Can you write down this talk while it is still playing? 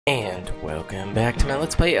And welcome back to my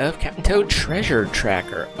Let's Play of Captain Toad Treasure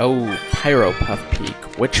Tracker. Oh, Pyro Puff Peak.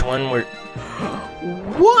 Which one were...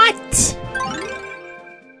 What?!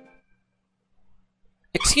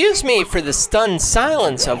 Excuse me for the stunned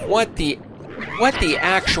silence of what the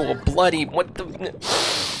actual bloody...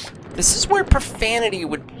 This is where profanity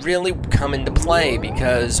would really come into play,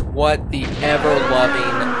 because what the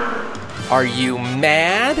ever-loving... Are you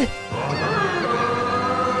mad?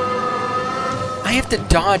 I have to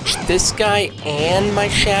dodge this guy and my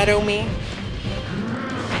Shadow Me?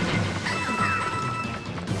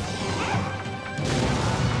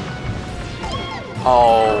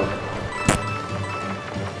 Oh.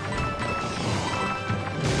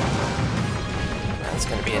 That's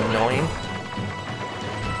gonna be annoying.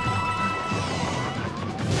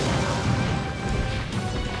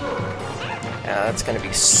 Yeah, that's gonna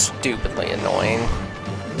be stupidly annoying.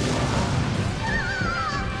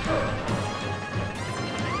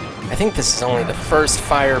 I think this is only the first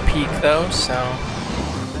fire peak, though, so...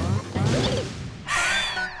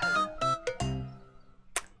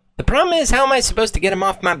 The problem is, how am I supposed to get him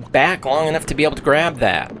off my back long enough to be able to grab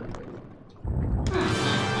that?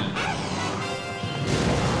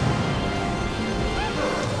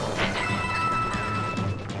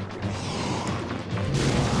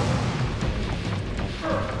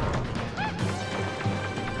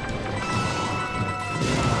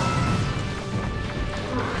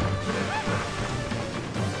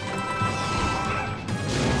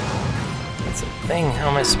 How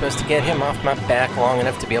am I supposed to get him off my back long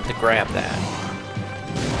enough to be able to grab that?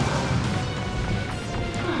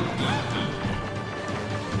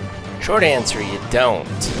 Short answer, you don't.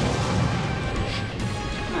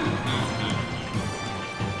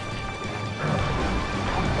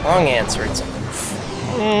 Long answer, it's...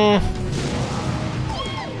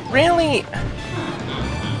 Really?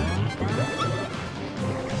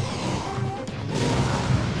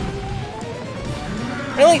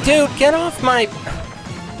 Really, dude, get off my...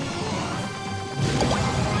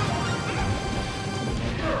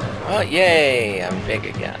 Oh, yay, I'm big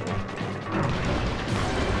again.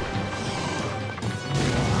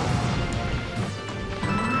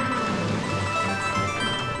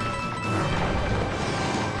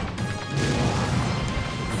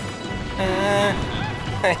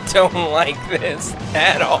 I don't like this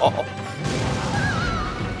at all.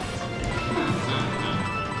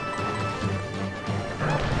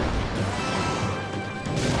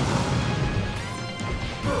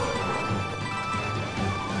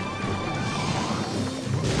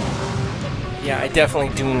 Yeah, I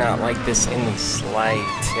definitely do not like this in the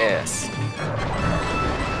slightest.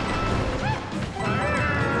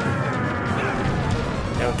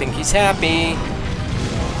 Don't think he's happy.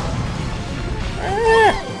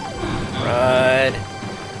 Rud.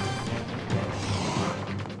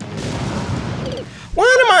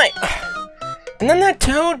 What am I? And then that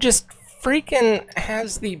Toad just freaking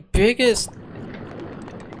has the biggest...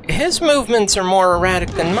 His movements are more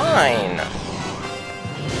erratic than mine.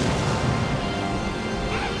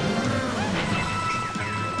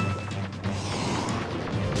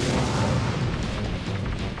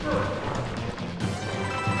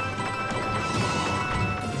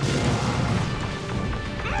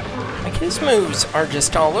 His moves are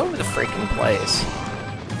just all over the freaking place.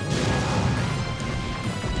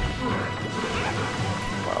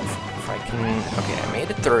 Well, if I can... Okay, I made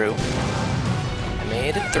it through. I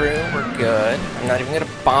made it through, we're good. I'm not even gonna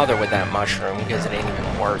bother with that mushroom because it ain't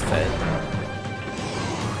even worth it.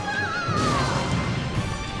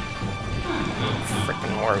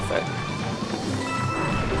 Freaking worth it.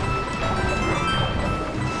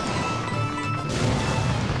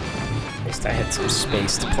 I had some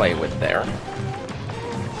space to play with there.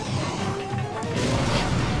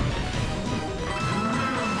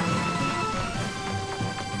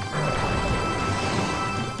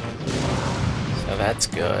 So that's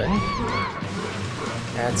good.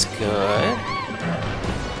 That's good.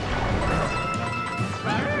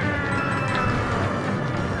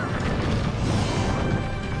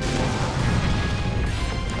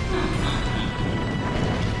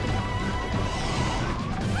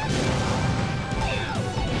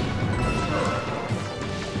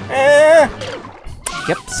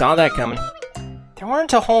 Yep, saw that coming. There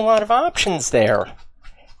weren't a whole lot of options there.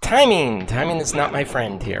 Timing is not my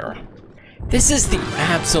friend here. This is the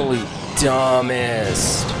absolute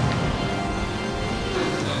dumbest.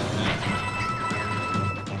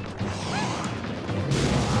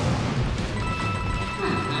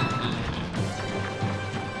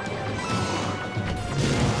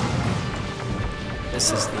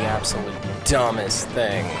 This is the absolute dumbest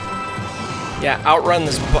thing. Yeah, outrun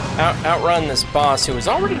this boss who is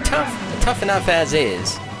already tough enough as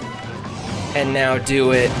is, and now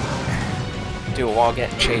do it while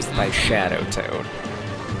getting chased by Shadow Toad.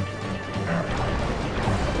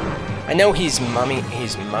 I know he's mummy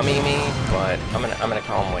me, but I'm gonna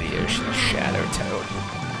call him what he is, Shadow Toad.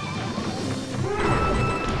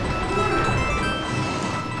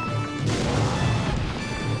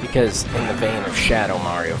 Because in the vein of Shadow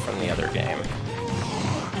Mario from the other game.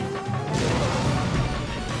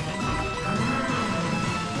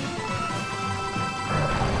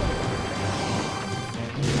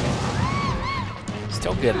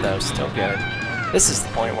 Still good though, still good. This is the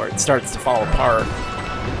point where it starts to fall apart.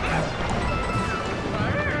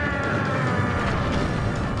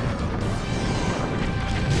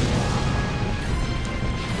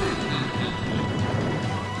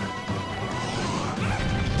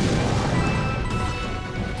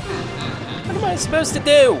 What am I supposed to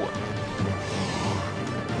do?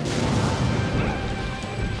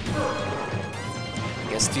 I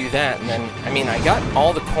guess do that, and then, I mean, I got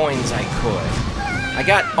all the coins I could. I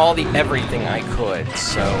got all the everything I could,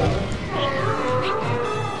 so...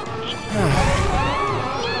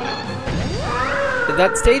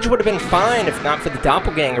 That stage would have been fine if not for the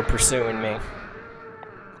doppelganger pursuing me.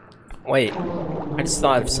 Wait, I just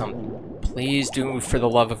thought of something. Please do, for the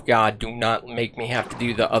love of God, do not make me have to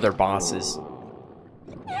do the other bosses.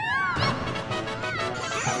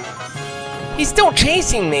 He's still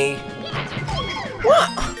chasing me! What?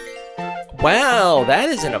 Wow, that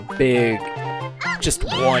isn't a big... Just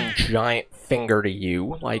one giant finger to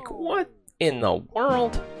you. Like, what in the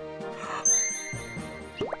world?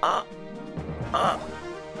 What?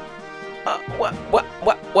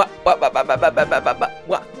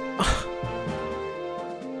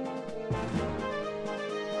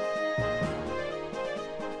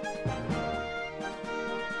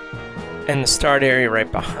 And the start area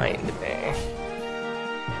right behind me.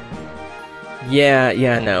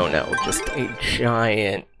 Yeah, no, just a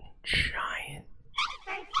giant...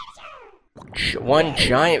 One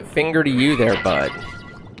giant finger to you there, bud.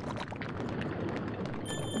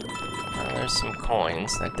 There's some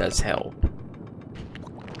coins, that does help.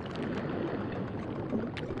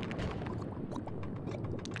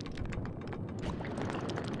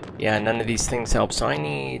 Yeah, none of these things help, so I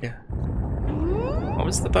need... What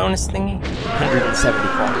was the bonus thingy? 170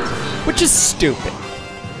 coins, which is stupid.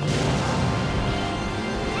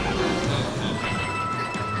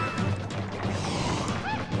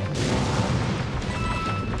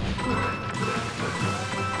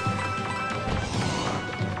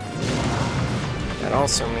 That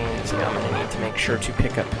also means I'm going to need to make sure to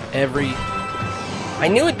pick up every... I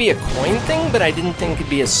knew it'd be a coin thing, but I didn't think it'd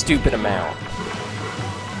be a stupid amount.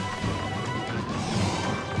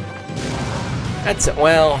 That's it.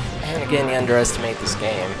 Well, and again, you underestimate this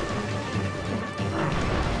game.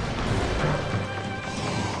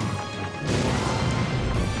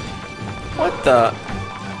 What the...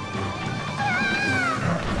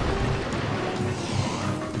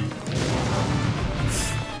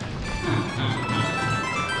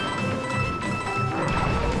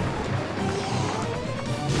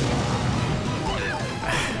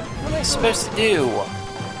 What am I supposed to do?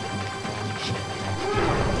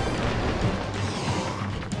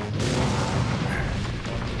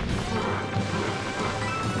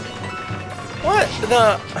 What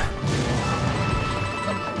the...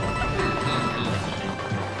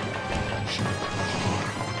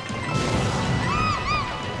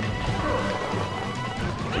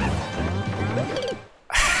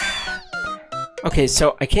 Okay,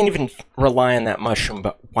 so I can't even rely on that mushroom,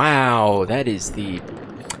 but wow, that is the...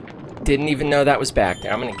 Didn't even know that was back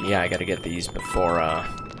there. Yeah, I gotta get these before,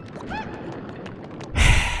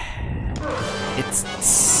 It's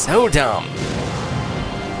so dumb.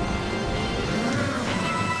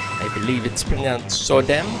 I believe it's pronounced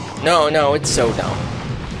Sodem. No, it's Sodom.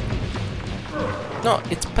 No,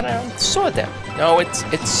 it's pronounced Sodem. No,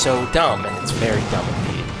 it's so dumb, and it's very dumb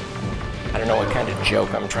indeed. I don't know what kind of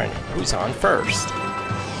joke I'm trying to... Who's on first?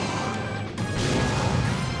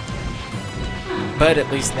 But at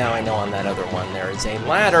least now I know on that other one there is a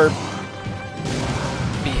ladder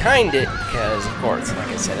behind it, because, of course, like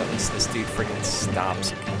I said, at least this dude freaking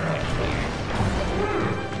stops.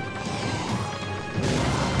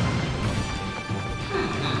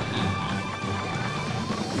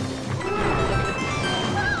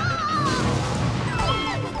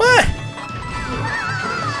 What?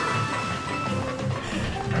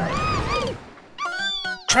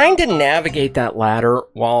 Trying to navigate that ladder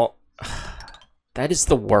while... That is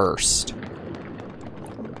the worst.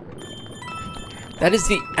 That is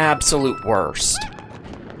the absolute worst.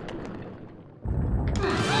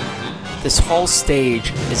 This whole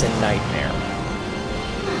stage is a nightmare.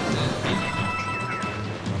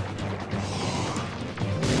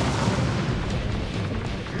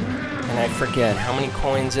 And I forget, how many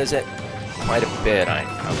coins is it? Quite a bit,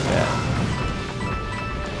 I'll bet.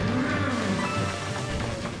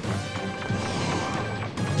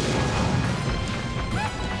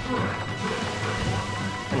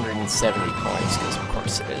 70 coins, because of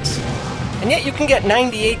course it is. And yet you can get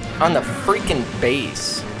 98 on the freaking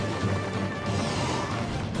base.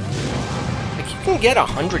 Like, you can get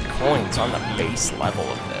 100 coins on the base level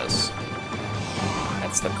of this.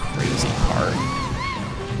 That's the crazy part.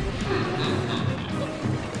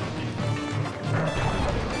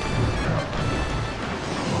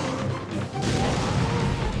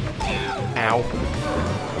 Ow.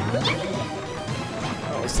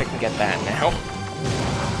 At least I can get that now.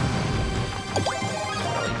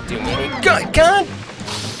 Do me any good, God!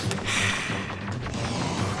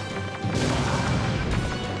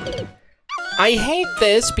 I hate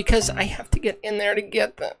this because I have to get in there to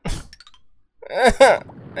get them. I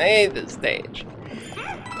hate this stage.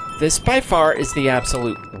 This by far is the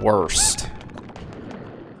absolute worst.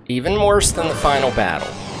 Even worse than the final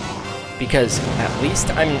battle. Because at least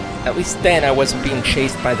then I wasn't being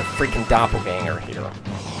chased by the freaking doppelganger here.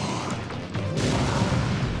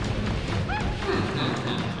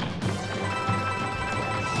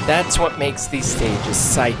 That's what makes these stages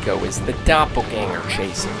psycho, is the doppelganger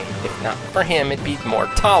chasing me. If not for him, it'd be more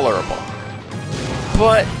tolerable.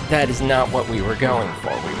 But that is not what we were going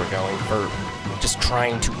for. We were going for just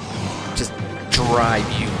trying to just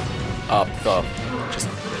drive you up the...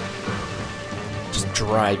 Just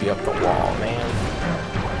drive you up the wall, man.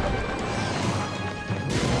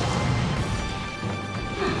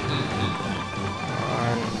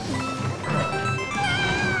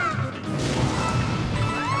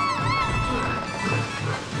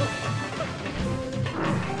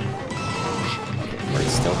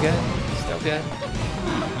 Still good. Still good.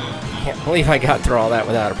 Can't believe I got through all that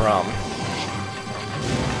without a problem.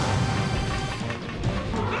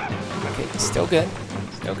 Okay, still good.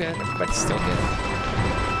 Still good. Everybody's still good.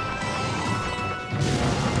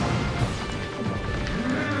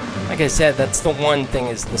 Like I said, that's the one thing,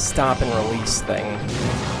 is the stop and release thing.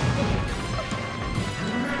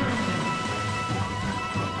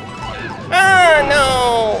 Ah,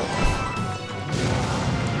 no!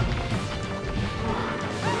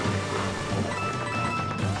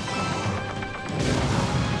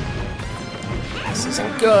 This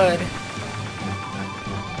isn't good.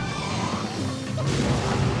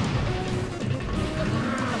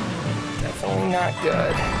 Definitely not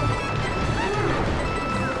good.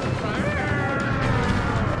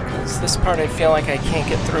 It's this part I feel like I can't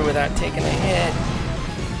get through without taking a hit.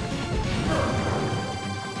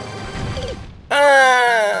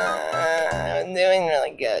 I'm doing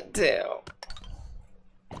really good too.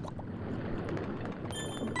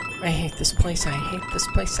 I hate this place, I hate this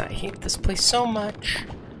place, I hate this place so much.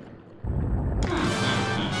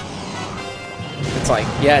 It's like,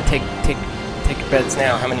 yeah, take your bets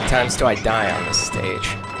now. How many times do I die on this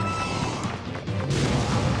stage?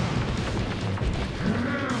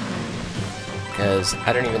 Because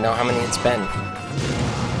I don't even know how many it's been.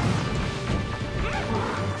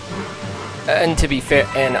 And to be fair,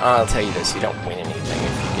 and I'll tell you this, you don't win anything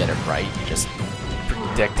if you get it right. You just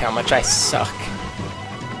predict how much I suck.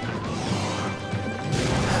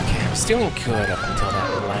 Okay, I was doing good up until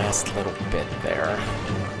that last little bit there.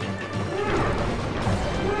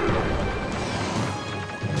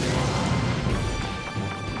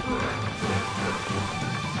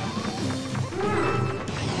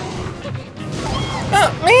 Oh,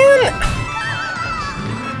 man!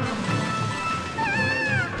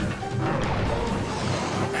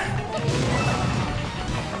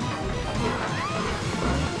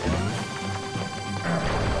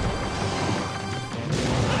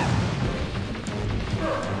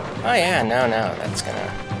 Oh yeah, no, that's gonna...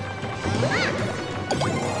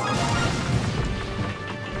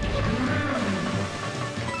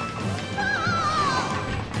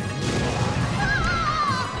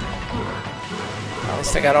 At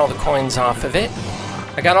least I got all the coins off of it.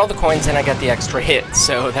 I got all the coins and I got the extra hit,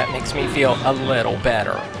 so that makes me feel a little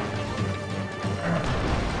better.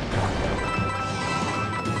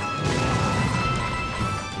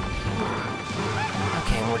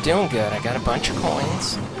 Okay, we're doing good. I got a bunch of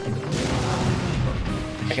coins.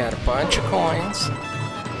 I got a bunch of coins.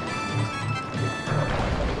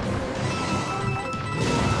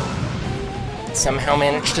 Somehow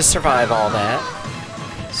managed to survive all that.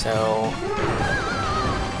 So...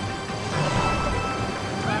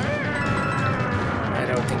 I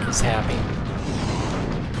don't think he's happy.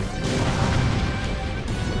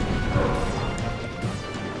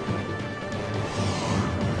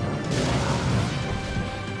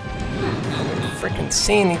 can't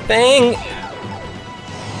see anything.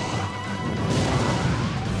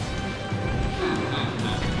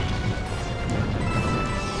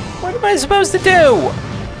 What am I supposed to do?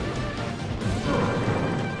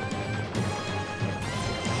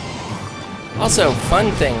 Also,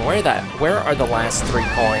 fun thing, where are the last 3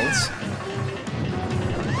 coins?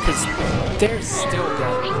 Because they're still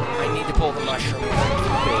going. I need to pull the mushroom big, don't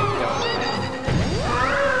I?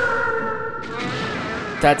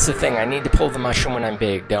 That's the thing, I need to pull the mushroom when I'm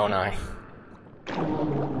big, don't I?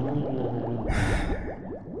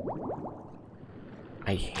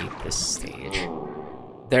 I hate this stage.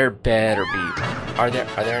 There better be. Are there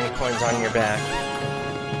any coins on your back?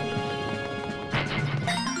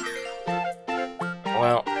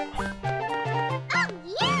 Well,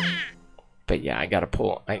 but yeah, I gotta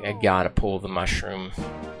pull the mushroom.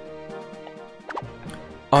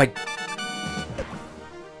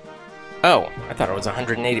 Oh, I thought it was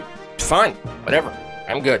 180. Fine, whatever.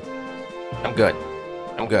 I'm good. I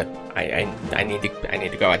need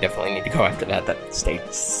to go. I definitely need to go after that. That stage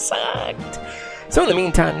sucked. So in the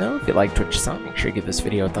meantime, though, if you liked what you saw, make sure you give this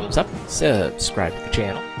video a thumbs up, subscribe to the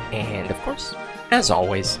channel, and of course, as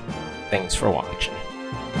always, thanks for watching.